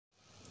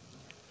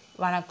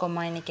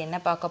வணக்கம்மா இன்னைக்கு என்ன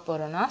பார்க்க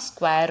போறோம்னா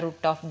square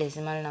root of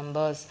decimal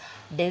numbers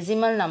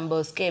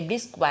நம்பர்ஸ்க்கு எப்படி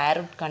ஸ்கொயர்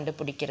ரூட்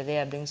கண்டுபிடிக்கிறது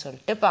அப்படினு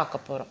சொல்லிட்டு பார்க்க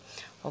போறோம்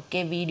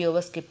ஓகே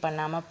வீடியோவை ஸ்கிப்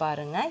பண்ணாம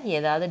பாருங்க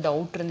ஏதாவது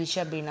டவுட் இருந்துச்சு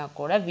அப்படினா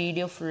கூட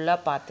வீடியோ ஃபுல்லா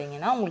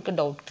பாத்தீங்கன்னா உங்களுக்கு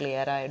டவுட்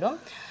கிளியர் ஆயிடும்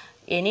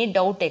எனி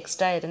டவுட்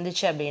எக்ஸ்ட்ரா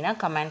இருந்துச்சு அப்படினா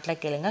கமெண்ட்ல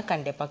கேளுங்க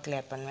கண்டிப்பா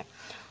கிளியர் பண்ணுவேன்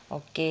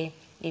ஓகே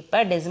இப்போ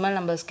டெசிமல்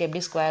நம்பர்ஸ்க்கு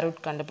எப்படி ஸ்கொயர்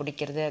ரூட்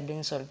கண்டுபிடிக்கிறது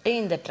அப்படினு சொல்லிட்டு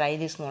இந்த ட்ரை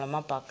திஸ்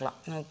மூலமா பார்க்கலாம்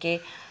okay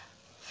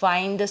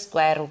find the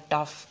square root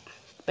of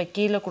இப்போ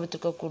கீழ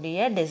கொடுத்திருக்கக்கூடிய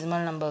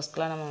டெசிமல்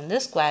நம்பர்ஸ்க்குலாம் நம்ம வந்து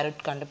ஸ்கொயர்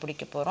ரூட்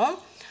கண்டுபிடிக்க போறோம்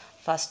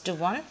ஃபர்ஸ்ட்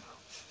ஒன்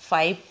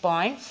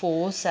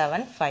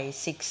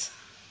 5.4756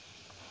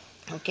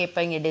 ஓகே இப்போ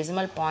இங்க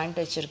டெசிமல் பாயிண்ட்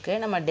வச்சிருக்கு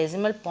நம்ம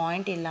டெசிமல்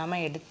பாயிண்ட் இல்லாம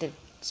எடுத்து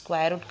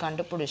ஸ்கொயர் ரூட்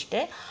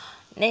கண்டுபிடிச்சிட்டு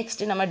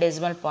நெக்ஸ்ட் நம்ம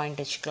டெசிமல்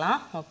பாயிண்ட் வச்சுக்கலாம்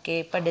ஓகே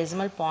இப்போ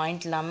டெசிமல்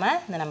பாயிண்ட் இல்லாம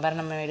இந்த நம்பர்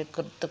நம்ம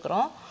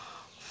எடுத்துக்கிறோம்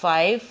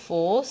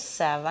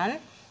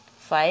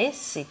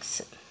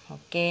 54756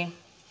 ஓகே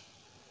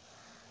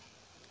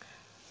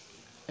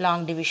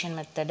long division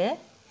method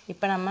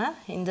இப்போ நம்ம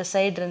இந்த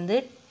சைடு இருந்து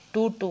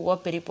 2 2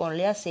 பிரிப்போம்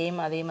இல்லையா சேம்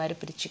அதே மாதிரி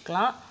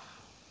பிரிச்சுக்கலாம்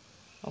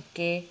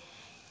ஓகே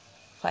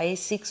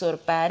 5 6 ஒரு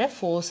பேர்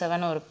 4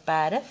 7 ஒரு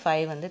பேர்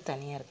 5 வந்து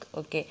தனியா இருக்கு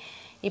ஓகே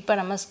இப்போ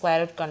நம்ம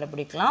ஸ்கொயர் ரூட்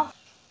கண்டுபிடிக்கலாம்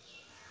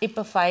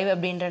இப்போ 5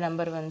 அப்படிங்கற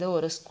நம்பர் வந்து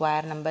ஒரு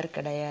ஸ்கொயர் நம்பர்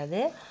கிடையாது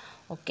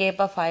ஓகே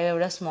இப்போ 5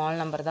 விட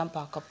ஸ்மால் நம்பர் தான்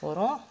பார்க்க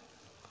போறோம்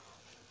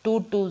 2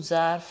 2s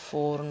are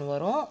 4 ன்னு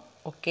வரும்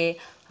ஓகே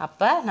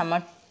அப்ப நம்ம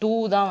 2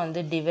 தான் வந்து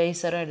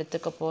டிவைசர்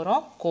எடுத்துக்க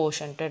போறோம்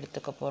கோஷன்ட்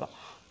எடுத்துக்க போறோம்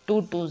 2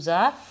 2s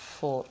are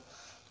 4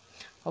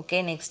 okay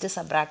next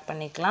subtract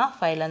பண்ணிக்கலாம்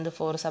 5 ல இருந்து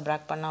 4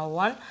 சப்ட்ராக்ட் பண்ணா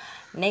 1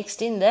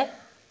 நெக்ஸ்ட் இந்த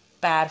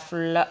பேர்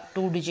ஃபுல்லா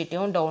 2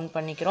 டிஜிட்டையும் டவுன்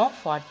பண்ணிக்கிறோம்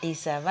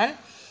 47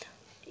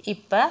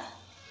 இப்போ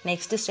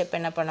நெக்ஸ்ட் ஸ்டெப்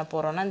என்ன பண்ண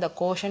போறோம்னா இந்த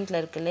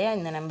கோஷன்ட்ல இருக்குலையா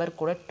இந்த நம்பர்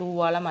கூட 2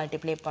 ஆல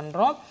மல்டிப்ளை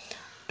பண்றோம்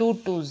 2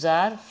 2s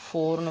are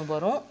 4 னு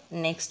வரும்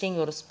நெக்ஸ்ட் இங்க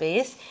ஒரு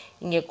ஸ்பேஸ்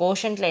இங்க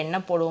கோஷன்ட்ல என்ன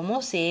போடுவோமோ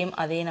சேம்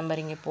அதே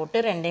நம்பர் இங்க போட்டு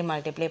ரெண்டையும்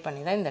மல்டிப்ளை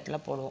பண்ணி தான் இந்த இடத்துல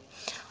போடுவோம்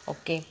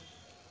ஓகே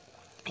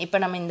இப்போ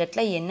நம்ம இந்த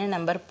இடத்துல என்ன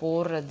நம்பர்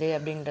போடுறது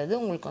அப்படின்றது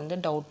உங்களுக்கு வந்து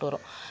டவுட்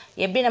வரும்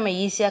எப்படி நம்ம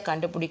ஈஸியா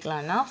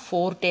கண்டுபிடிக்கலாம்னா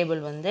 4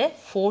 டேபிள் வந்து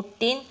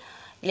 14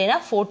 இல்லனா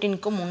 14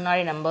 க்கு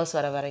முன்னாடி நம்பர்ஸ்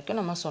வர வரைக்கும்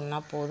நம்ம சொன்னா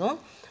போதும்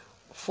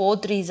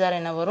 4 3s are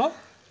என்ன வரும்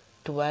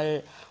 12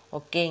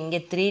 ஓகே இங்க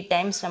 3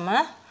 டைம்ஸ் நம்ம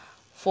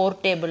 4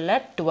 டேபிள்ல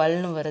 12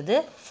 னு வருது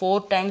 4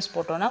 டைம்ஸ்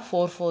போட்டோம்னா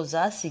 4 4s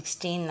are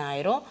 16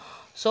 ஆயிரும்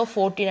சோ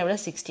 14 விட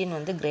 16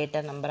 வந்து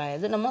கிரேட்டர் நம்பர்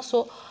ஆயிடுது நம்ம சோ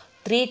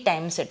 3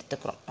 டைம்ஸ்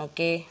எடுத்துக்கிறோம்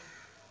ஓகே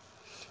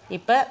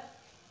இப்போ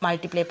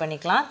மல்டிப்ளை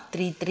பண்ணிக்கலாம்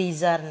 3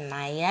 3s are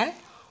 9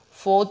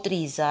 4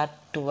 3s are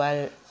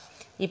 12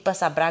 இப்போ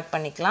சப்ட்ராக்ட்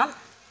பண்ணிக்கலாம்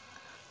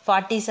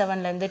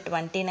 47 ல இருந்து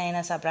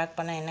 29 சப்ட்ராக்ட்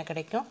பண்ணா என்ன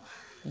கிடைக்கும்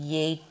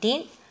 18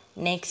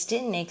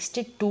 நெக்ஸ்ட்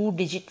 2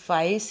 டிஜிட்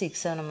 5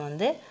 6 நம்ம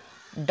வந்து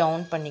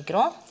டவுன்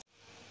பண்ணிக்கிறோம்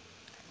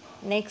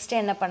நெக்ஸ்ட்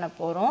என்ன பண்ண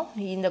போறோம்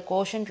இந்த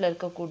கோஷன்ட்ல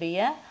இருக்கக்கூடிய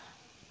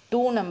 2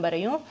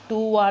 நம்பரையும்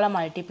 2 ஆல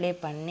மல்டிப்ளை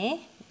பண்ணி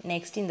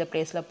நெக்ஸ்ட் இந்த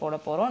பிளேஸ்ல போட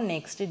போறோம்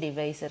நெக்ஸ்ட்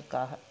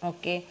டிவைசர்க்காக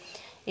ஓகே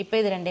இப்போ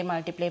இது ரெண்டையும்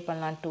மல்டிப்ளை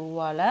பண்ணலாம் 2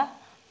 ஆல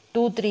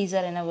 2 3s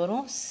are என்ன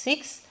வரும்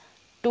 6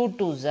 2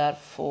 2s are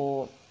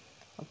 4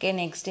 ஓகே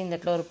நெக்ஸ்ட் இந்த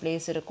இடத்துல ஒரு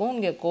பிளேஸ் இருக்கும்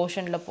இங்க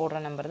கோஷன்ட்ல போடுற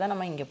நம்பர் தான்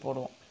நம்ம இங்க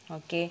போடுவோம்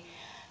ஓகே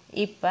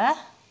இப்போ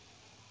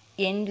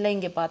எண்ட்ல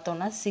இங்க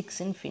பார்த்தோம்னா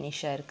 6 ன்னு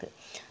ஃபினிஷ் ஆயிருக்கு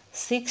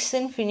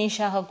 6 ன்னு ஃபினிஷ்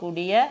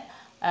ஆகக்கூடிய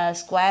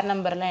ஸ்கொயர்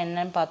நம்பர்ல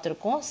என்னன்னு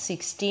பார்த்திருக்கோம்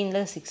 16 ல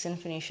 6 ன்னு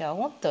ஃபினிஷ்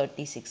ஆகும்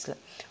 36 ல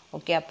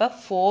ஓகே அப்ப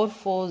 4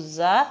 4s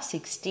are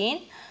 16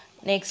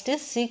 next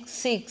 6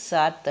 6s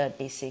are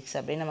 36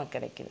 அப்படி நமக்கு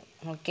கிடைக்குது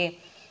ஓகே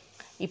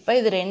இப்போ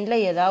இது ரெண்டுல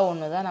ஏதாவது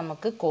ஒன்னு தான்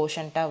நமக்கு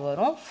கோஷன்ட்டா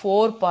வரும்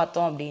 4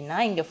 பார்த்தோம் அப்படினா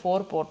இங்க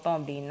 4 போட்டோம்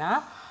அப்படினா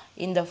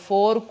இந்த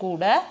 4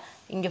 கூட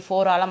இங்க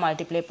 4 ஆல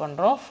மல்டிப்ளை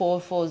பண்றோம்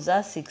 4 4s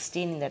are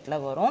 16 இந்த இடத்துல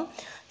வரும்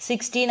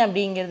 16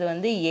 அப்படிங்கிறது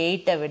வந்து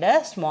 8 விட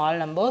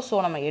ஸ்மால் நம்பர் சோ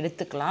நம்ம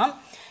எடுத்துக்கலாம்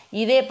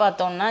இதே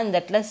பார்த்தோம்னா இந்த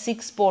இடத்துல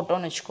 6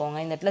 போட்டோம்னு வெச்சுக்கோங்க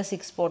இந்த இடத்துல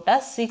 6 போட்டா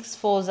 6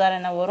 4s are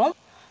என்ன வரும்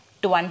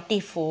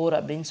 24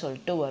 அப்படினு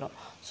சொல்லிட்டு வரும்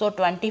சோ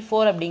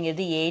 24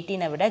 அப்படிங்கிறது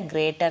 18 விட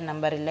கிரேட்டர்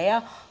நம்பர் இல்லையா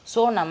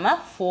சோ நம்ம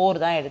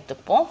 4 தான்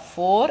எடுத்துப்போம்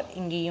 4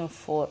 இங்கேயும்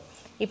 4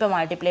 இப்போ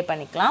மல்டிப்ளை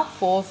பண்ணிக்கலாம்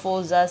 4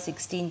 4s are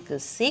 16 க்கு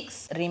 6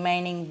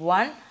 ரிமைனிங்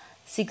 1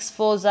 6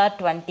 4s are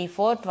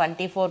 24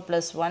 24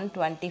 plus 1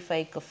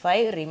 25 க்கு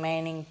 5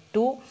 remaining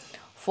 2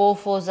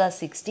 4 4s are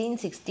 16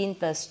 16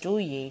 plus 2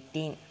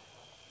 18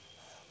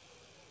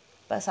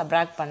 இப்போ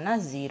சப்ட்ராக்ட் பண்ணா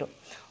 0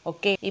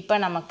 ஓகே இப்போ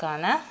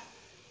நமக்கான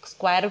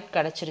ஸ்கொயர் ரூட்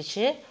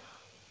கிடைச்சிருச்சு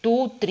 2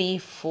 3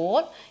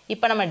 4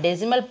 இப்போ நம்ம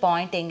டெசிமல்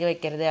பாயிண்ட் எங்க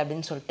வைக்கிறது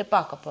அப்படினு சொல்லிட்டு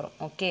பார்க்க போறோம்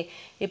ஓகே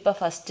இப்போ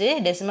ஃபர்ஸ்ட்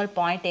டெசிமல்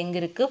பாயிண்ட் எங்க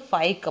இருக்கு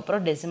 5 க்கு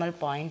அப்புறம் டெசிமல்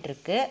பாயிண்ட்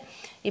இருக்கு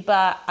இப்போ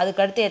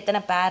அதுக்கு அடுத்து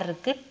எத்தனை பேர்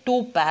இருக்கு 2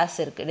 பேர்ஸ்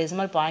இருக்கு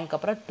டெசிமல் பாயிண்ட்க்கு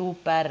அப்புறம் 2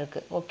 பேர்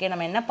இருக்கு ஓகே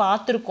நம்ம என்ன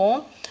பார்த்திருக்கோம்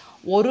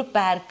ஒரு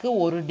பேருக்கு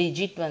ஒரு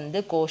டிஜிட் வந்து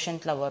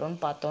கோஷன்ட்ல வரும்னு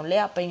பார்த்தோம்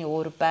இல்லையா அப்ப இங்க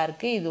ஒரு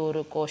பேருக்கு இது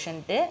ஒரு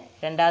கோஷன்ட்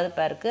இரண்டாவது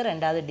பேருக்கு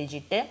இரண்டாவது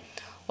டிஜிட்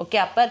ஓகே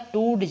அப்ப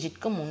 2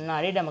 டிஜிட்க்கு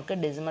முன்னாடி நமக்கு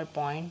டெசிமல்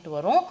பாயிண்ட்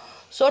வரும்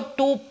சோ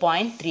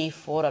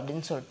 2.34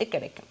 அப்படினு சொல்லிட்டு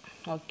கிடைக்கும்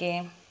okay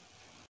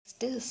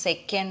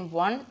second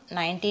one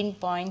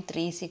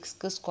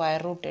 19.36க்கு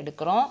square root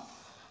எடுக்கிறோம்.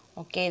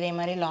 ஓகே, இதே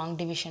மாதிரி லாங்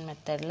டிவிஷன்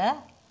மெத்தடில்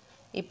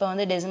இப்போ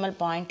வந்து டெசிமல்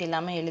பாயிண்ட்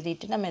இல்லாமல்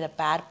எழுதிட்டு நம்ம இதை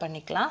பேர்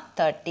பண்ணிக்கலாம்.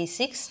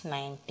 36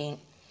 19.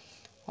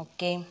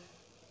 ஓகே,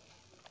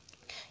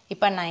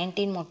 இப்போ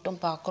 19 மட்டும்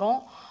பார்க்குறோம்.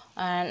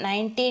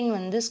 19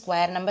 வந்து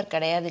ஸ்கொயர் நம்பர்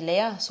கிடையாது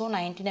இல்லையா? ஸோ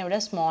 19ஐ விட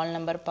ஸ்மால்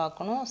நம்பர்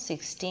பார்க்கணும்.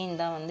 16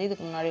 தான் வந்து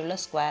இதுக்கு முன்னாடி உள்ள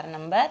ஸ்கொயர்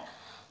நம்பர்.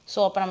 ஸோ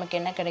அப்போ நமக்கு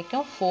என்ன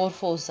கிடைக்கும்? 4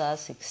 4s are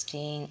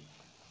 16.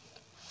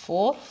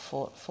 4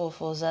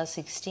 4s are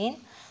 16.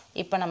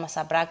 இப்போ நம்ம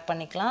சப்ராக்ட்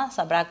பண்ணிக்கலாம்.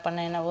 சப்ராக்ட் பண்ண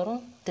என்ன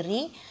வரும்?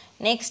 3.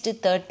 நெக்ஸ்ட்டு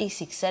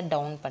 36ஐ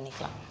டவுன்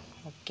பண்ணிக்கலாம்.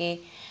 ஓகே,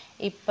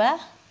 இப்போ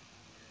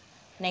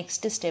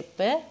நெக்ஸ்ட்டு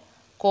ஸ்டெப்பு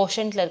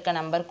கோஷன்ட்டில் இருக்க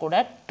நம்பர் கூட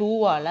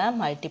 2ஆல்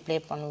மல்டிப்ளை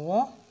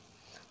பண்ணுவோம்.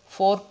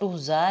 4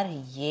 2s are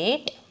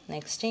 8.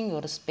 நெக்ஸ்ட்டு இங்கே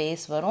ஒரு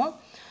ஸ்பேஸ் வரும்.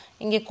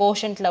 இங்கே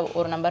கோஷன்ட்டில்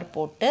ஒரு நம்பர்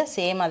போட்டு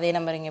சேம் அதே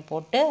நம்பர் இங்கே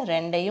போட்டு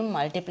ரெண்டையும்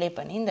மல்டிப்ளை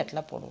பண்ணி இந்த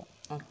இடத்துல போடுவோம்.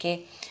 ஓகே,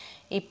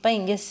 இப்போ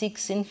இங்கே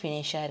 6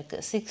 ஃபினிஷ் ஆகிருக்கு.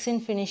 6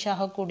 ஃபினிஷ்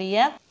ஆகக்கூடிய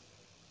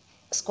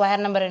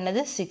ஸ்கொயர் நம்பர்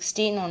என்னது?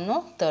 16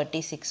 ஒன்றும்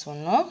 36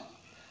 ஒன்றும்.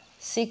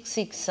 6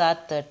 6 are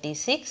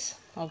 36.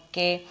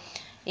 ஓகே,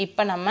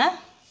 இப்போ நம்ம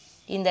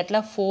இந்த இடத்துல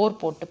 4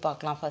 போட்டு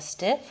பார்க்கலாம்.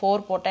 ஃபஸ்ட்டு 4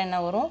 போட்டால் என்ன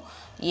வரும்?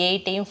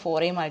 8ஐயும்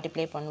 4ஐயும்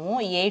மல்டிப்ளை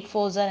பண்ணுவோம். 8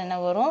 4s are என்ன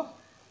வரும்?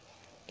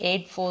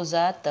 8 4s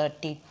are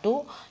 32.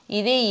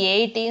 இதே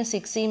 8ஐயும்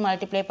 6ஐயும்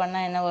மல்டிப்ளை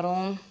பண்ணால் என்ன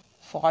வரும்?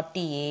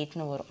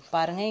 48ன்னு வரும்.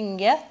 பாருங்கள்,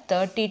 இங்கே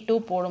 32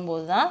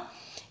 போடும்போது தான்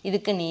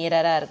இதுக்கு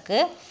நியராக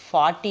இருக்குது.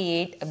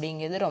 48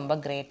 அப்படிங்கிறது ரொம்ப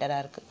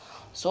கிரேட்டராக இருக்குது.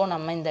 ஸோ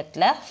நம்ம இந்த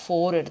இடத்துல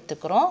 4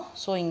 எடுத்துக்கிறோம்.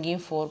 ஸோ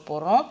இங்கேயும் 4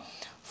 போடுறோம்.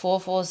 4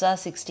 4s are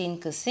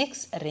 16க்கு 6,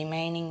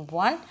 remaining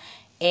 1.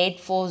 8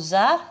 4s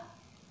are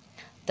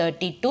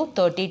 32.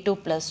 32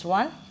 +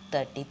 1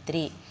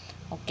 33.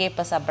 Okay,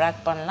 இப்போ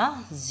சப்ராக்ட் பண்ணலாம்.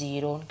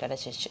 0ன்னு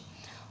கிடச்சிருச்சு.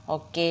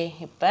 ஓகே,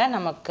 இப்போ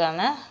நமக்கான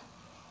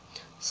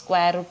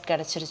ஸ்கொயர் ரூட்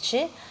கிடச்சிருச்சு.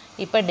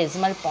 இப்போ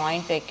டெசிமல்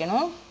பாயிண்ட்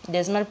வைக்கணும்.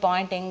 டெசிமல்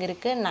பாயிண்ட் எங்கே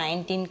இருக்குது?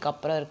 19க்கு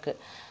அப்புறம் இருக்குது.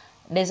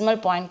 டெசிமல்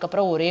பாயிண்ட்க்கு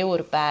அப்புறம் ஒரே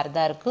ஒரு பேர்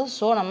தான் இருக்குது.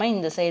 ஸோ நம்ம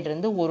இந்த சைடு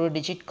இருந்து ஒரு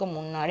டிஜிட்க்கு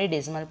முன்னாடி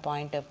டெசிமல்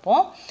பாயிண்ட்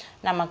வைப்போம்.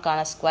 நமக்கான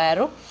ஸ்கொயர்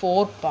ரூட்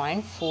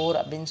 4.4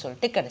 அப்படின்னு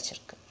சொல்லிட்டு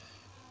கிடச்சிருக்கு.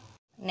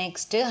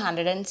 நெக்ஸ்ட்டு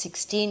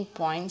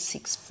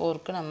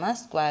 116.64க்கு நம்ம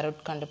ஸ்கொயர்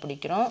ரூட்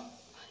கண்டுபிடிக்கிறோம்.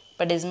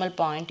 இப்போ டெசிமல்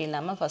பாயிண்ட்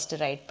இல்லாமல் ஃபஸ்ட்டு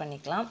ரைட்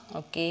பண்ணிக்கலாம்.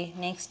 ஓகே,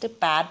 நெக்ஸ்ட்டு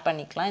பேர்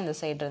பண்ணிக்கலாம். இந்த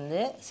சைடு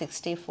இருந்து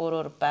 64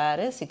 ஒரு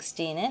பேரு,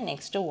 16,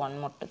 நெக்ஸ்ட்டு 1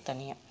 மட்டும்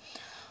தனியாக.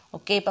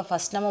 ஓகே, இப்போ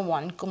ஃபஸ்ட் நம்ம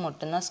 1க்கு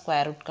மட்டும்தான்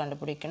ஸ்கொயர் ரூட்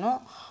கண்டுபிடிக்கணும்.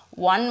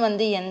 1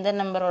 வந்து எந்த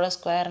நம்பரோட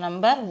ஸ்கொயர்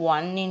நம்பர்?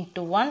 1 ×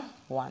 1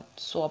 1.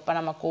 ஸோ அப்போ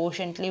நம்ம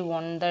கோஷன்ட்லேயும்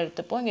 1 தான்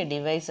எடுத்துப்போம், இங்கே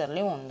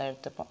டிவைசர்லேயும் 1 தான்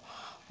எடுத்துப்போம்.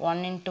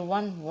 1 ×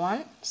 1 1.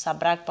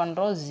 சப்ராக்ட்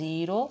பண்ணுறோம்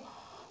 0.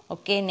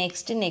 ஓகே,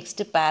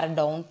 நெக்ஸ்ட்டு பேர்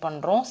டவுன்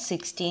பண்ணுறோம்.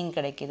 16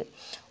 கிடைக்குது.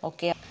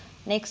 ஓகே,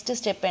 நெக்ஸ்ட்டு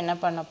ஸ்டெப் என்ன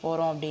பண்ண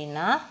போகிறோம்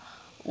அப்படின்னா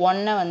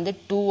 1ஐ வந்து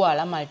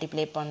 2ஆல்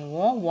மல்டிப்ளை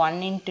பண்ணுவோம். 1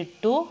 ×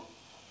 2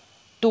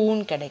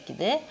 2ன்னு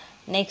கிடைக்குது.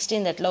 நெக்ஸ்ட்டு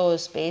இந்த இடத்துல ஒரு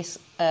ஸ்பேஸ்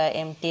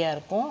எம்டியாக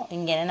இருக்கும்.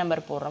 இங்கே என்ன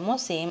நம்பர் போடுறோமோ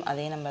சேம்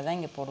அதே நம்பர் தான்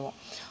இங்கே போடுவோம்.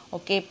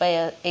 ஓகே, இப்போ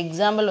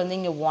எக்ஸாம்பிள் வந்து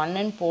இங்கே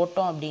 1ன்னு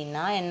போட்டோம்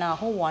அப்படின்னா என்ன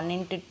ஆகும்? 1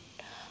 ×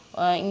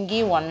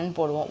 இங்கேயும் 1ன்னு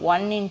போடுவோம்.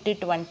 1 ×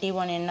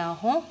 21 என்ன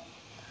ஆகும்?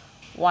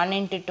 1 ×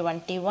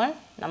 21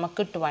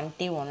 நமக்கு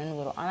 21ன்னு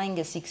வரும். ஆனால்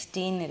இங்கே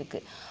 16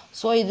 இருக்குது.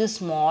 ஸோ இது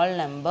ஸ்மால்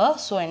நம்பர்.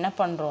 ஸோ என்ன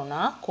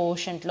பண்ணுறோன்னா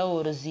கோஷன்ட்டில்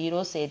ஒரு 0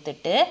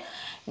 சேர்த்துட்டு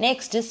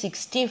நெக்ஸ்ட்டு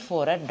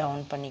 64ஐ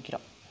டவுன்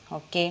பண்ணிக்கிறோம்.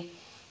 ஓகே,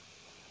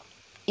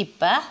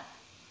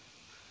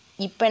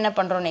 இப்போ என்ன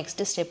பண்ணுறோம்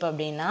நெக்ஸ்ட்டு ஸ்டெப்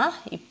அப்படின்னா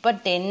இப்போ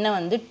 10ஐ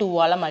வந்து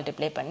 2ஆல்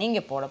மல்டிப்ளை பண்ணி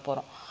இங்கே போட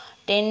போகிறோம்.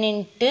 10 ×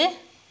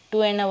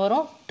 2 என்ன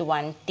வரும்?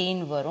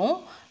 20ன்னு வரும்.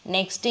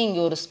 நெக்ஸ்ட்டு இங்கே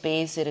ஒரு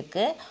ஸ்பேஸ்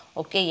இருக்குது.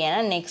 ஓகே, ஏன்னா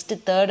நெக்ஸ்ட்டு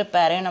தேர்டு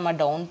பேரையும் நம்ம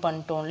டவுன்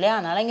பண்ணிட்டோம் இல்லையா?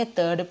 அதனால் இங்கே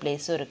தேர்டு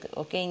பிளேஸும் இருக்குது.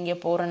 ஓகே, இங்கே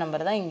போகிற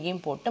நம்பர் தான்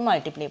இங்கேயும் போட்டு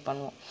மல்டிப்ளை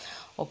பண்ணுவோம்.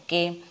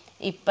 ஓகே,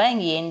 இப்போ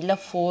இங்கே எண்டில்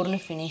 4ன்னு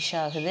ஃபினிஷ்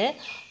ஆகுது.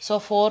 ஸோ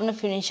 4ன்னு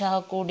ஃபினிஷ்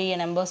ஆகக்கூடிய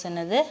நம்பர்ஸ்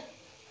என்னது?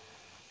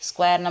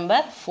 Square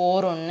number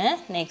 4 1.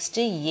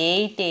 Next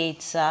 8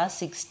 8s are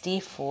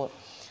 64.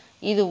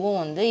 இதுவும்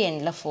வந்து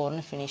எண்டில்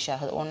 4ன்னு ஃபினிஷ்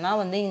ஆகுது. ஒன்றா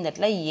வந்து இந்த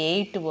இடத்துல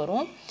 8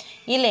 வரும்,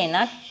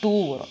 இல்லைன்னா 2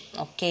 வரும்.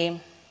 ஓகே,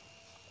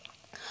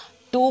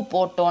 2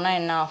 போட்டோன்னா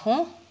என்ன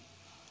ஆகும்?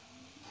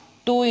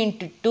 2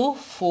 × 2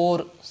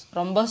 4.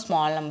 ரொம்ப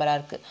ஸ்மால் நம்பராக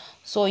இருக்குது.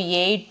 ஸோ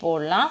 8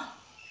 போடலாம்.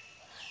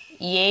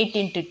 8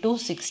 × 2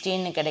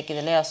 16ன்னு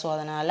கிடைக்குது இல்லையா? ஸோ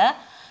அதனால்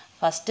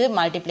ஃபஸ்ட்டு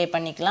மல்டிப்ளை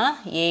பண்ணிக்கலாம்.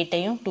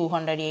 8ஐயும்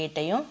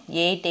 208ஐயும்.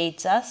 8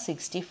 8s are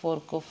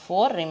 64க்கு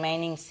 4,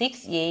 remaining 6.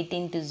 8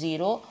 ×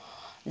 0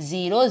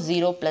 0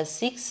 0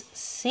 + 6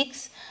 6.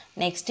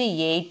 Next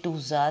 8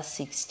 2s are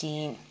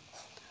 16.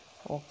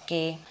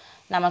 Okay,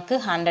 நமக்கு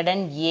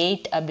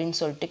 108 அப்படின்னு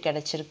சொல்லிட்டு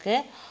கிடச்சிருக்கு.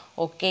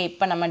 ஓகே,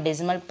 இப்போ நம்ம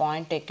டெசிமல்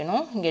பாயிண்ட்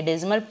வைக்கணும். இங்கே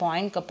டெசிமல்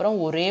பாயிண்ட்க்கு அப்புறம்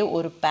ஒரே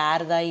ஒரு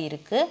பேர் தான்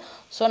இருக்குது.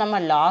 ஸோ நம்ம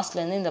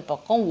லாஸ்ட்லேருந்து இந்த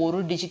பக்கம் ஒரு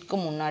டிஜிட்க்கு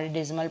முன்னாடி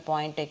டெசிமல்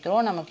பாயிண்ட்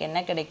வைக்கிறோம். நமக்கு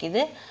என்ன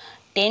கிடைக்கிது?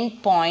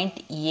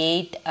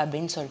 10.8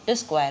 அப்படின்னு சொல்லிட்டு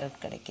ஸ்கொயர்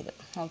ரூட் கிடைக்கிது.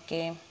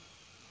 ஓகே,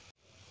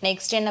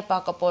 நெக்ஸ்ட் என்ன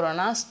பார்க்க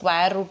போகிறோன்னா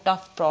square root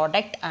of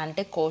product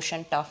and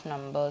quotient of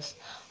numbers.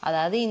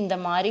 அதாவது இந்த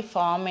மாதிரி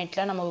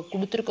ஃபார்மேட்டில் நமக்கு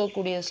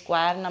கொடுத்துருக்கக்கூடிய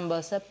ஸ்கொயர்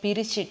நம்பர்ஸை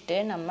பிரிச்சுட்டு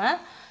நம்ம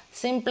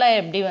சிம்பிளாக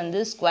எப்படி வந்து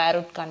ஸ்கொயர்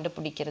ரூட்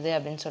கண்டுபிடிக்கிறது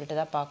அப்படின்னு சொல்லிட்டு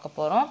தான் பார்க்க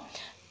போகிறோம்.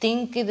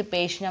 திங்க் இது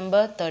பேஜ்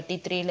நம்பர்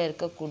 33ல்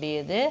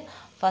இருக்கக்கூடியது.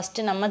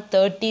 ஃபஸ்ட்டு நம்ம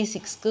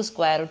 36க்கு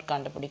ஸ்கொயர் ரூட்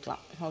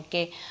கண்டுபிடிக்கலாம்.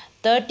 ஓகே,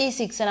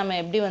 36ஐ நம்ம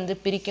எப்படி வந்து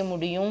பிரிக்க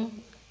முடியும்?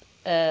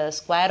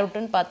 ஸ்கொயர்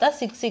ரூட்டுன்னு பார்த்தா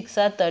 6 6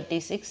 ஆர்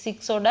 36.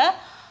 6ஓட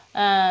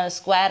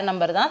ஸ்கொயர்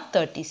நம்பர் தான்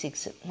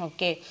 36.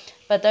 ஓகே,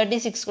 இப்போ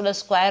 36 கூட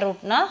ஸ்கொயர்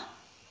ரூட்னா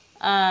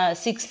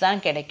 6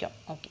 தான் கிடைக்கும்.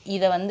 ஓகே,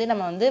 இதை வந்து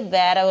நம்ம வந்து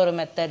வேறு ஒரு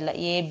மெத்தடில்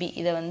ஏபி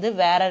இதை வந்து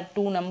வேறு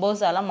 2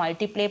 நம்பர்ஸால்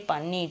மல்டிப்ளை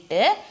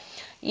பண்ணிவிட்டு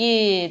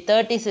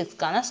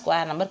 36க்கான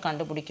ஸ்கொயர் நம்பர்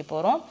கண்டுபிடிக்க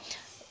போகிறோம்.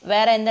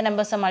 வேறு எந்த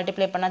நம்பர்ஸை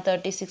மல்டிப்ளை பண்ணால்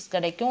 36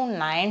 கிடைக்கும்?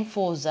 9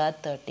 4s are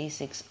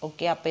 36.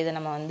 ஓகே, அப்போ இதை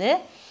நம்ம வந்து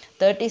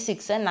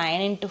 36ஐ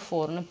 9 into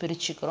 4ன்னு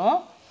பிரிச்சுக்கிறோம்.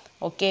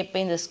 ஓகே, இப்போ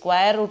இந்த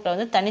ஸ்கொயர் ரூட்டை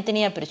வந்து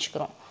தனித்தனியாக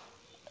பிரிச்சுக்கிறோம்.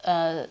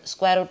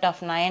 Square root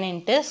of 9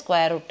 into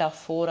square root of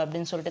 4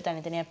 அப்படின்னு சொல்லிட்டு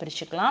தனித்தனியாக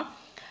பிரிச்சுக்கலாம்.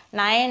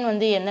 9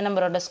 வந்து எந்த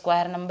நம்பரோட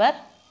ஸ்கொயர் நம்பர்?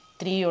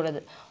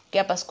 3யோடது. ஓகே,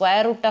 அப்போ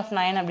ஸ்கொயர் ரூட் ஆஃப்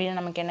 9 அப்படின்னு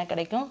நமக்கு என்ன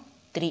கிடைக்கும்?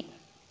 3.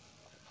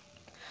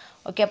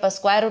 ஓகே, அப்போ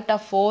ஸ்கொயர் ரூட்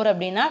ஆஃப் 4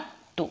 அப்படின்னா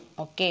 2.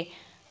 ஓகே,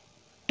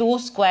 2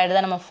 ஸ்கொயர்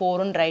தான் நம்ம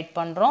 4ன்னு ரைட்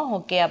பண்ணுறோம்.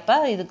 ஓகே, அப்போ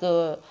இதுக்கு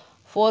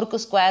 4க்கு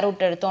ஸ்கொயர்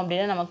ரூட் எடுத்தோம்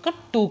அப்படின்னா நமக்கு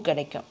 2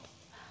 கிடைக்கும்.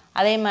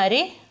 அதே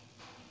மாதிரி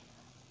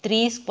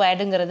 3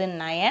 ஸ்கொயர்டுங்கிறது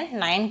 9.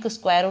 9க்கு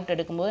ஸ்கொயர் ரூட்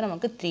எடுக்கும்போது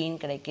நமக்கு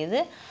 3ன்னு கிடைக்கிது.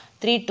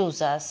 3 2s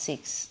are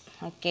 6.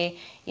 ஓகே,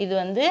 இது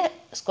வந்து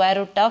square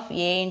root of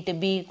a into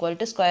b equal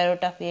to square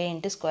root of a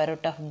into square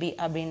root of b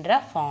அப்படின்ற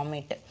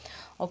ஃபார்மேட்டு.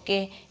 ஓகே,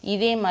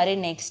 இதே மாதிரி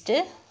நெக்ஸ்ட்டு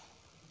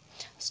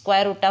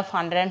ஸ்கொயர் ரூட் ஆஃப்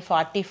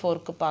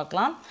 144க்கு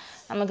பார்க்கலாம்.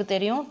 நமக்கு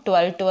தெரியும்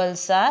 12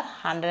 12s are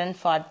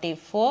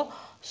 144.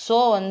 ஸோ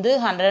வந்து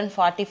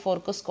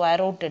 144க்கு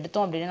ஸ்கொயர் ரூட்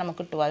எடுத்தோம் அப்படின்னா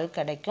நமக்கு 12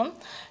 கிடைக்கும்.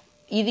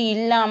 இது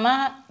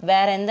இல்லாமல்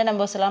வேறு எந்த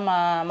நம்பர்ஸ் எல்லாம்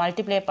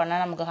மல்டிப்ளை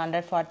பண்ணால் நமக்கு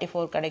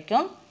 144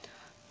 கிடைக்கும்?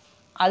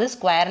 அது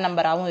ஸ்கொயர்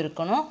நம்பராகவும்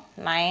இருக்கணும்.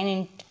 9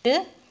 into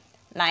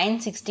 9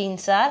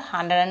 16s are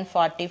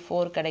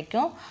 144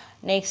 கிடைக்கும்.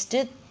 நெக்ஸ்ட்டு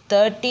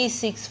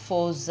 36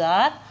 4s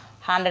are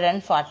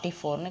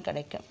 144ன்னு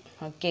கிடைக்கும்.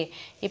 ஓகே,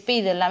 இப்போ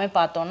இது எல்லாமே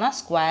பார்த்தோன்னா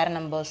ஸ்கொயர்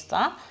நம்பர்ஸ்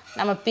தான்.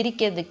 நம்ம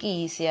பிரிக்கிறதுக்கு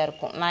ஈஸியாக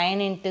இருக்கும். 9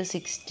 into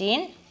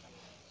 16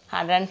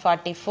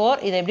 144.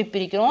 இதை எப்படி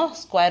பிரிக்கிறோம்?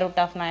 Square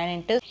root of 9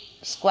 into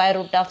square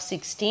root of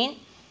 16.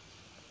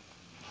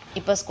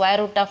 இப்போ ஸ்கொயர்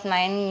ரூட் ஆஃப்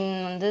 9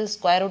 வந்து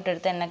ஸ்கொயர் ரூட்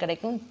எடுத்தால் என்ன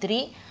கிடைக்கும்?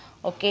 3.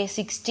 ஓகே,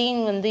 16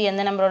 வந்து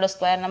எந்த நம்பரோட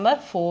square number?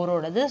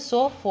 4ஓடது. So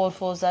 4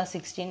 4s are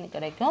 16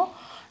 கிடைக்கும்.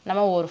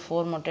 நம்ம ஒரு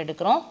 4 மட்டும்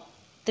எடுக்கிறோம்.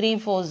 3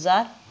 4s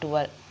are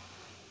 12.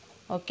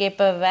 ஓகே,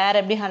 இப்போ வேறு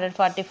எப்படி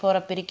 144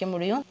 பிரிக்க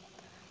முடியும்?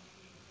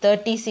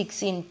 36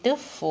 into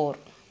 4.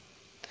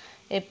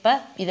 இப்போ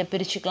இதை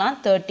பிரிச்சுக்கலாம்.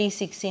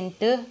 36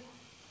 into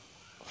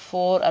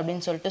 4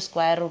 அப்படின்னு சொல்லிட்டு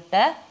ஸ்கொயர்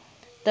ரூட்டை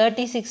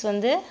 36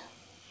 வந்து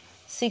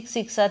 6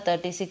 6 are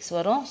 36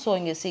 வரும். ஸோ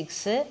இங்கே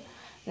 6.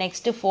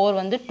 நெக்ஸ்ட்டு 4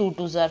 வந்து 2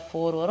 2s are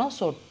 4 வரும்.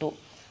 ஸோ 2.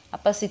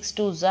 அப்போ 6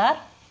 2s are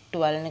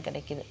 12ன்னு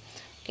கிடைக்கிது.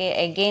 ஓகே,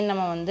 எகெயின்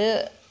நம்ம வந்து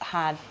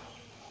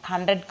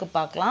 100க்கு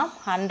பார்க்கலாம்.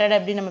 100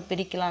 எப்படி நம்ம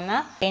பிரிக்கலாம்னா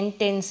 10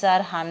 10s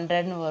are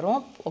 100ன்னு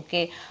வரும்.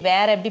 ஓகே,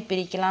 வேறு எப்படி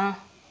பிரிக்கலாம்?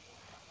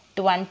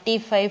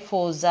 25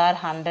 4s are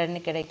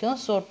 100ன்னு கிடைக்கும்.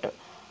 So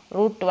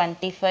root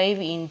 25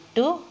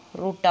 into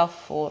root of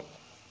 4.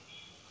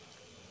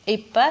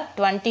 இப்போ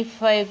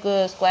 25க்கு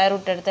ஸ்கொயர்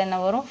ரூட் எடுத்தால் என்ன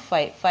வரும்?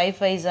 5. 5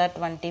 5s are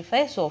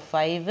 25. So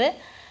 5.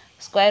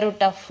 Square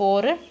root of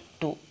 4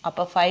 2.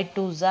 அப்போ 5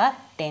 2s are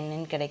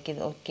 10ன்னு கிடைக்கிது.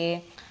 ஓகே,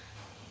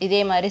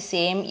 இதே மாதிரி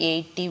சேம்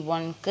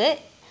 81க்கு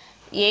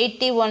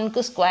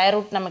 81க்கு ஸ்கொயர்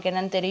ரூட் நமக்கு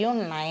என்னன்னு தெரியும்?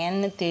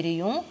 9ன்னு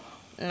தெரியும்.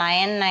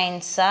 9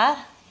 9s are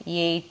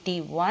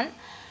 81.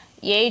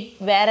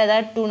 வேறு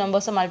ஏதாவது 2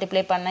 நம்பர்ஸை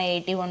மல்டிப்ளை பண்ணால்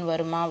 81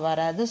 வருமா?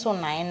 வராது. ஸோ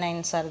 9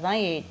 9s are தான்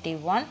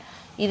 81.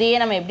 இதையே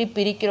நம்ம எப்படி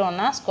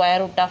பிரிக்கிறோன்னா square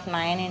root of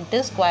 9 into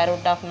square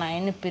root of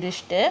 9ன்னு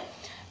பிரிச்சுட்டு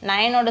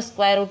 9ஓட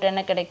ஸ்கொயர் ரூட்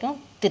என்ன கிடைக்கும்?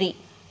 3.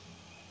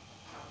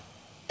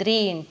 3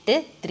 into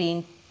 3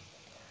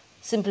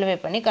 சிம்பிளிஃபை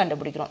பண்ணி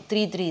கண்டுபிடிக்கிறோம்.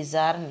 3 3s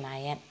are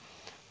 9.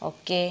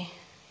 Okay,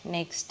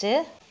 next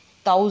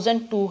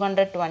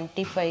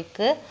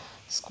 1225க்கு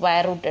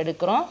square root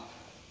எடுக்கிறோம்.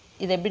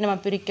 இதை எப்படி நம்ம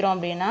பிரிக்கிறோம்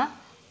அப்படின்னா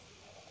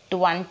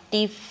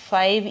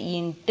 25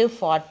 into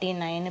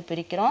 49ன்னு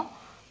பிரிக்கிறோம்.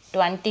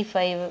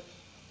 25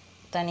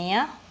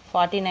 தனியாக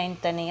 49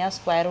 தனியாக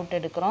ஸ்கொயர் ரூட்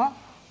எடுக்கிறோம்.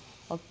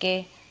 ஓகே,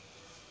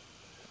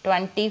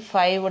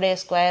 25 உடைய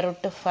square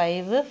route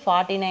 5.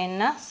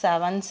 49னா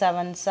 7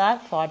 7s are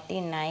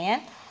 49.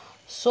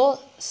 So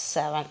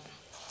 7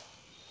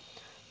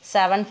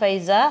 7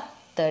 5s are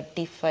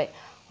 35.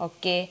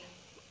 Okay,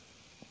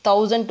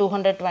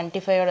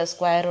 1225ஓட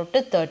square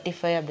route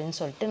 35 அப்படின்னு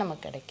சொல்லிட்டு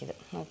நமக்கு கிடைக்கிது.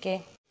 Okay,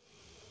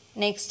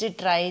 next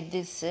try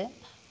this.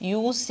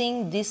 Using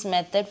this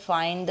method,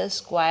 find the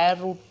square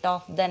root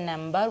of the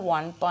number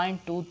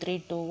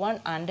 1.2321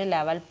 and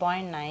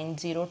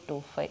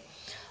 11.9025.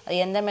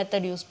 எந்த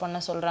மெத்தட் யூஸ் பண்ண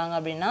சொல்கிறாங்க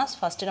அப்படின்னா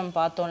ஃபஸ்ட்டு நம்ம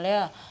பார்த்தோம்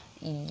இல்லையா,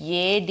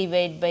 a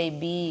divided by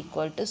b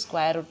equal to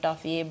square root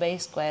of a by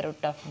square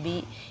root of b.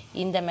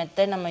 இந்த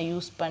method நம்ம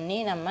use பண்ணி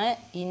நம்ம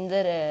இந்த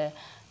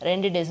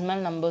ரெண்டு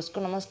டெசிமல்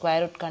நம்பர்ஸ்க்கு நம்ம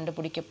ஸ்கொயர் ரூட்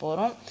கண்டுபிடிக்க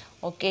போகிறோம்.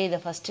 ஓகே, இதை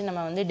ஃபஸ்ட்டு நம்ம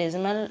வந்து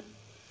டெசிமல்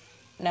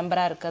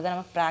நம்பராக இருக்கிறத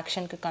நம்ம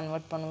ஃப்ராக்ஷனுக்கு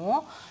கன்வெர்ட்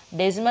பண்ணுவோம்.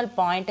 டெசிமல்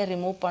பாயிண்ட்டை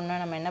ரிமூவ் பண்ண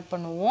நம்ம என்ன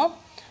பண்ணுவோம்,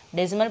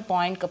 டெசிமல்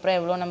பாயிண்ட்க்கு அப்புறம்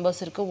எவ்வளோ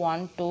நம்பர்ஸ் இருக்குது,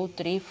 1 2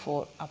 3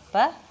 4.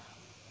 அப்போ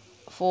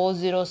 4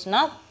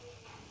 zeros-னால்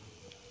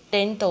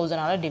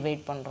 10,000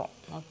 டிவைட் பண்ணுறோம்.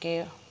 ஓகே,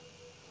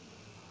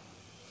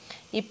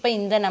 இப்போ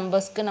இந்த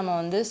நம்பர்ஸ்க்கு நம்ம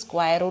வந்து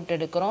ஸ்கொயர் ரூட்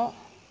எடுக்கிறோம்.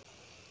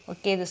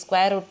 ஓகே, இது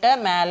ஸ்கொயர் ரூட்டை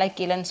மேலே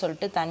கீழேன்னு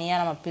சொல்லிட்டு தனியாக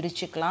நம்ம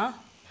பிரிச்சுக்கலாம்.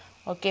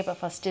 ஓகே, இப்போ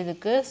ஃபஸ்ட்டு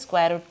இதுக்கு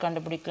ஸ்கொயர் ரூட்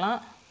கண்டுபிடிக்கலாம்.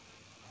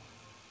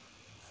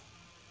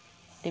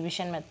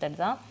 டிவிஷன் மெத்தட்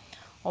தான்.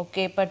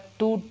 ஓகே, இப்போ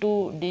 2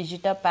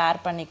 டிஜிட்டாக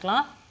பேர்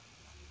பண்ணிக்கலாம்.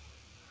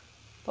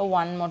 இப்போ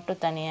 1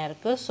 மட்டும் தனியாக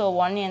இருக்குது. ஸோ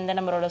 1 எந்த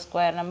நம்பரோட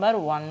ஸ்கொயர் நம்பர்,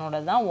 1ஓட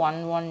தான். 1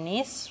 1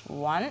 is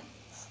 1.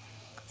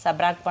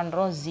 சப்ராக்ட்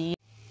பண்ணுறோம் 0.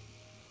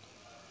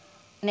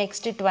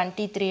 நெக்ஸ்ட்டு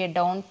 23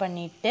 டவுன்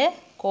பண்ணிவிட்டு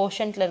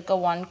கோஷன்ட்டில் இருக்க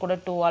 1 கூட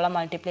 2ஆல்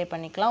மல்டிப்ளை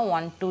பண்ணிக்கலாம்.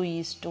 1 2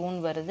 is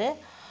 2ன்னு வருது.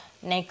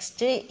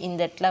 நெக்ஸ்ட்டு இந்த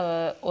இடத்துல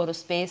ஒரு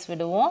ஸ்பேஸ்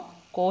விடுவோம்.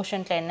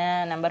 கோஷன்ட்டில் என்ன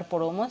நம்பர்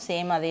போடுவோமோ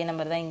சேம் அதே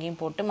நம்பர் தான் இங்கேயும்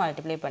போட்டு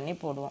மல்டிப்ளை பண்ணி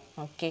போடுவோம்.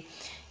 ஓகே,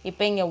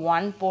 இப்போ இங்கே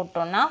 1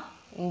 போட்டோன்னா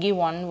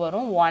இங்கேயும் 1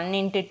 வரும். 1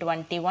 ×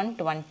 21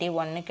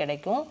 21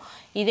 கிடைக்கும்.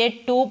 இதே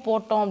 2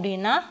 போட்டோம்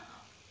அப்படின்னா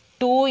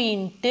 2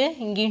 ×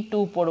 இங்கேயும்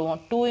 2 போடுவோம்.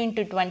 2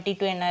 ×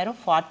 22 என்ன ஆயிரும்,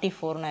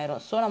 44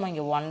 ஆயிரும். ஸோ நம்ம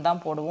இங்கே 1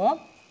 தான் போடுவோம்.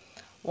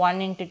 1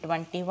 ×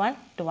 21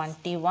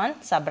 21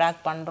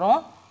 சப்ராக்ட்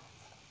பண்ணுறோம்,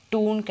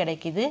 2ன்னு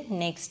கிடைக்குது.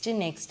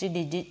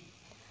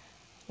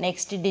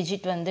 நெக்ஸ்ட்டு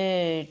டிஜிட் வந்து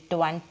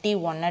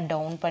 21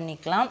 டவுன்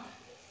பண்ணிக்கலாம்.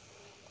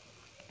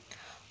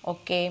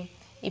 ஓகே,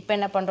 இப்போ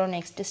என்ன பண்ணுறோம்,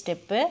 நெக்ஸ்ட்டு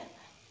ஸ்டெப்பு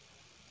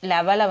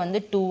 11 வந்து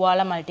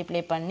 2ஆல்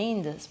மல்டிப்ளை பண்ணி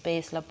இந்த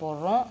ஸ்பேஸில்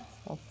போடுறோம்.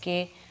 ஓகே,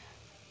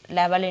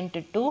 11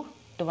 × 2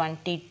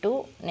 22.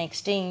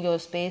 நெக்ஸ்ட்டு இங்கே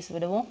ஒரு ஸ்பேஸ்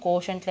விடுவோம்.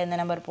 கோஷன்ட்டில் எந்த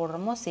நம்பர்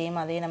போடுறோமோ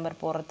சேம் அதே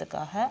நம்பர்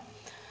போடுறதுக்காக.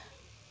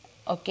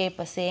 ஓகே,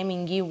 இப்போ சேம்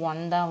இங்கேயும்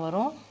 1 தான்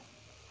வரும்.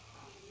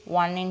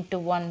 1 ×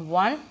 1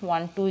 1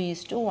 1 2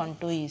 is 2 1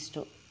 2 is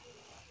 2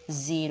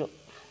 0.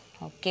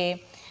 ஓகே,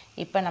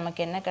 இப்போ நமக்கு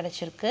என்ன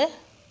கிடச்சிருக்கு,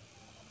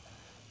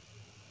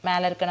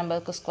 மேலே இருக்க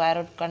நம்பருக்கு ஸ்கொயர்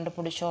ரூட்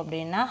கண்டுபிடிச்சோம்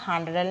அப்படின்னா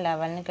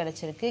 111ன்னு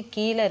கிடச்சிருக்கு.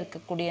 கீழே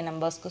இருக்கக்கூடிய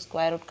நம்பர்ஸ்க்கு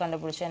ஸ்கொயர் ரூட்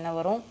கண்டுபிடிச்சா என்ன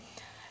வரும்,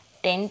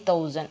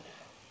 10,000.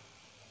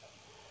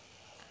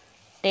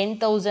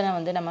 10,000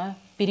 வந்து நம்ம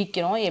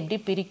பிரிக்கிறோம். எப்படி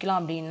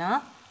பிரிக்கலாம் அப்படின்னா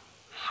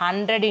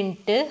 100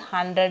 ×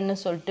 100ன்னு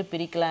சொல்லிட்டு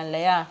பிரிக்கலாம்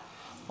இல்லையா.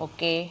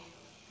 ஓகே,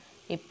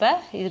 இப்போ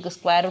இதுக்கு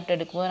ஸ்கொயர் ரூட்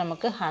எடுக்கும்போது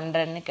நமக்கு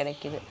 100ன்னு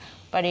கிடைக்கிது.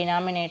 இப்போ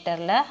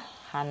டினாமினேட்டரில்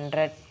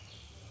 100.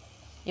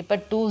 இப்போ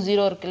 20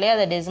 இருக்கு இல்லையா,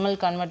 அதை டெசிமல்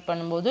கன்வெர்ட்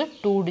பண்ணும்போது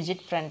 2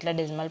 டிஜிட் ஃப்ரண்ட்டில்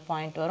டெசிமல்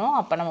பாயிண்ட் வரும்.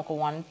 அப்போ நமக்கு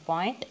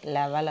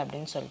 1.11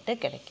 அப்படின்னு சொல்லிட்டு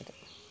கிடைக்கிது.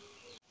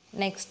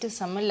 நெக்ஸ்ட்டு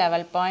சம்மு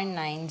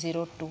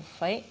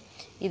 11.9025.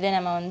 இதை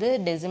நம்ம வந்து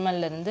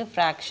டெசிமல்லேருந்து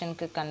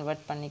ஃப்ராக்ஷனுக்கு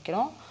கன்வெர்ட்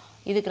பண்ணிக்கிறோம்.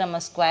 இதுக்கு நம்ம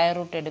ஸ்கொயர்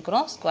ரூட்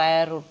எடுக்கிறோம்,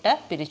 ஸ்கொயர் ரூட்டை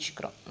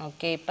பிரிச்சுக்கிறோம்.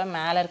 ஓகே, இப்போ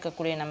மேலே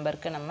இருக்கக்கூடிய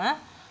நம்பருக்கு நம்ம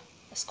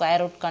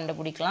ஸ்கொயர் ரூட்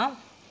கண்டுபிடிக்கலாம்.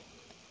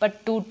 இப்போ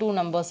 2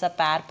 நம்பர்ஸை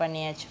பேர்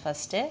பண்ணியாச்சு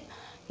ஃபஸ்ட்டு.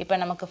 இப்போ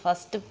நமக்கு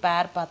ஃபஸ்ட்டு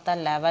பேர் பார்த்தா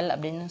 11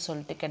 அப்படின்னு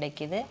சொல்லிட்டு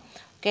கிடைக்கிது.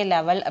 ஓகே,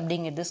 11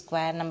 அப்படிங்கிறது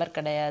ஸ்கொயர் நம்பர்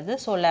கிடையாது.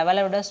 ஸோ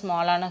 11 விட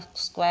ஸ்மாலான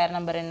ஸ்கொயர்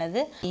நம்பர்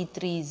என்னது,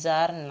 3 is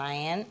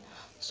 9.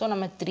 ஸோ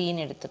நம்ம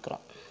 3ன்னு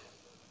எடுத்துக்கிறோம்.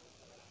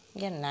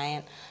 இங்கே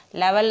 9.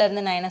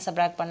 11லேருந்து 9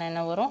 சப்ராக்ட் பண்ண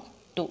என்ன வரும்,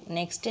 2.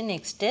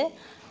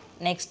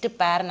 நெக்ஸ்ட்டு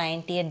பேர்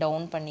 90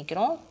 டவுன்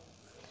பண்ணிக்கிறோம்.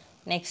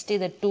 நெக்ஸ்ட்டு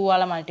இதை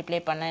 2ஆல் மல்டிப்ளை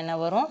பண்ண என்ன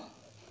வரும்,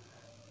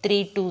 3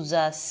 2s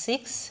are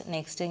 6.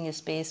 நெக்ஸ்ட்டு இங்கே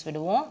ஸ்பேஸ்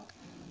விடுவோம்.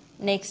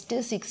 நெக்ஸ்ட்டு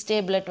 6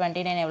 டேபிளில்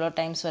 29 எவ்வளோ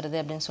டைம்ஸ் வருது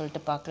அப்படின்னு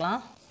சொல்லிட்டு பார்க்கலாம்.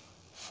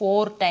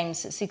 4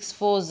 டைம்ஸ். 6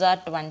 4s are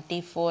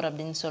 24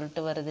 அப்படின்னு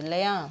சொல்லிட்டு வருது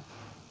இல்லையா.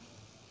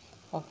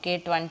 ஓகே,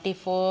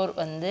 24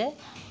 வந்து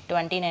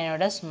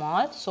 29ஓட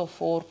ஸ்மால். ஸோ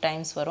 4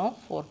 டைம்ஸ் வரும்.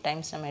 4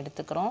 டைம்ஸ் நம்ம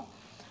எடுத்துக்கிறோம்.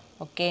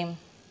 Okay,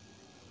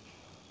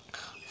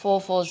 4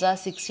 4s are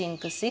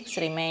 16க்கு 6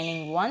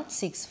 remaining 1.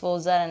 6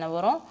 4s are என்ன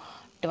வரும்,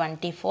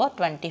 24.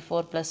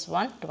 24 +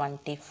 1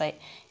 25.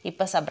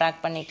 இப்போ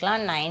சப்ராக்ட்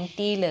பண்ணிக்கலாம்.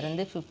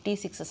 90லேருந்து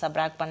 56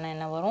 சப்ராக்ட் பண்ண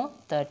என்ன வரும்,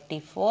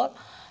 34.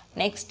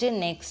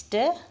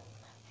 நெக்ஸ்ட்டு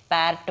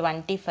பேர்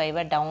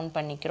 25 டவுன்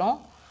பண்ணிக்கிறோம்.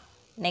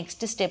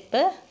 நெக்ஸ்ட்டு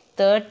ஸ்டெப்பு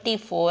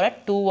 34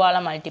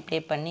 2ஆல்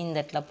மல்டிப்ளை பண்ணி இந்த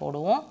இடத்துல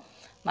போடுவோம்.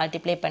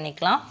 மல்டிப்ளை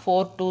பண்ணிக்கலாம்.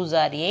 4 2s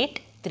are 8.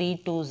 3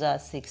 2s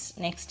are 6.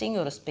 Next இங்கே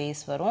ஒரு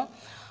ஸ்பேஸ் வரும்.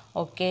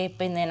 ஓகே,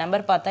 இப்போ இந்த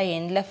நம்பர் பார்த்தா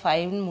எண்டில்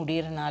 5ன்னு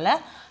முடிகிறதுனால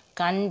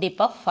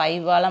கண்டிப்பாக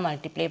 5ஆல்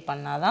மல்டிப்ளை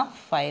பண்ணால் தான்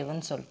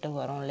 5ன்னு சொல்லிட்டு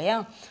வரும் இல்லையா.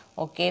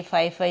 Okay,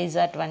 5 5s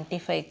are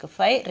 25க்கு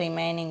 5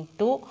 remaining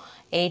 2.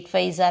 8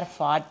 5s are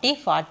 40.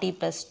 40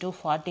 + 2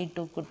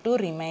 42க்கு 2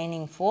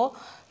 remaining 4.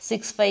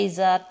 6 5s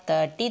are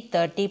 30.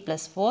 30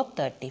 + 4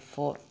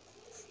 34.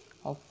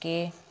 Okay,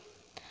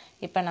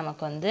 இப்போ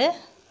நமக்கு வந்து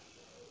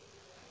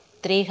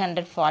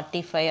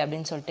 345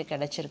 அப்படின்னு சொல்லிட்டு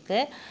கிடச்சிருக்கு.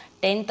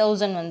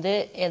 10,000 வந்து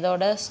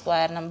எதோட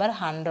ஸ்கொயர் நம்பர்,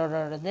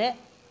 100ஓடது.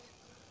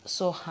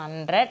 ஸோ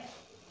 100.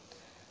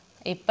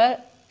 இப்போ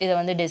இதை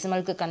வந்து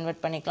டெசிமலுக்கு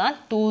கன்வெர்ட் பண்ணிக்கலாம்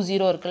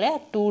 20 இருக்குல்ல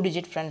 2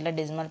 டிஜிட் ஃப்ரண்டில்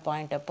டெசிமல்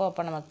பாயிண்ட்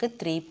அப்போ நமக்கு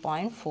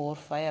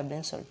 3.45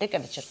 அப்படின்னு சொல்லிட்டு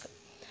கிடச்சிருக்கு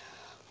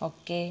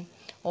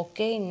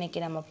ஓகே இன்றைக்கி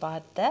நம்ம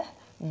பார்த்த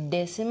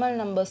டெசிமல்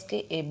நம்பர்ஸ்க்கு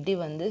எப்படி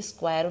வந்து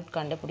ஸ்கொயர் ரூட்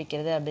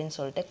கண்டுபிடிக்கிறது அப்படின்னு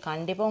சொல்லிட்டு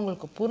கண்டிப்பாக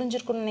உங்களுக்கு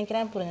புரிஞ்சிருக்குன்னு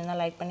நினைக்கிறேன்.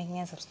 புரிஞ்சிருந்தால் லைக்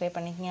பண்ணிக்கங்க, சப்ஸ்கிரைப்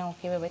பண்ணிக்கங்க.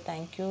 Okay bye,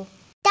 thank you.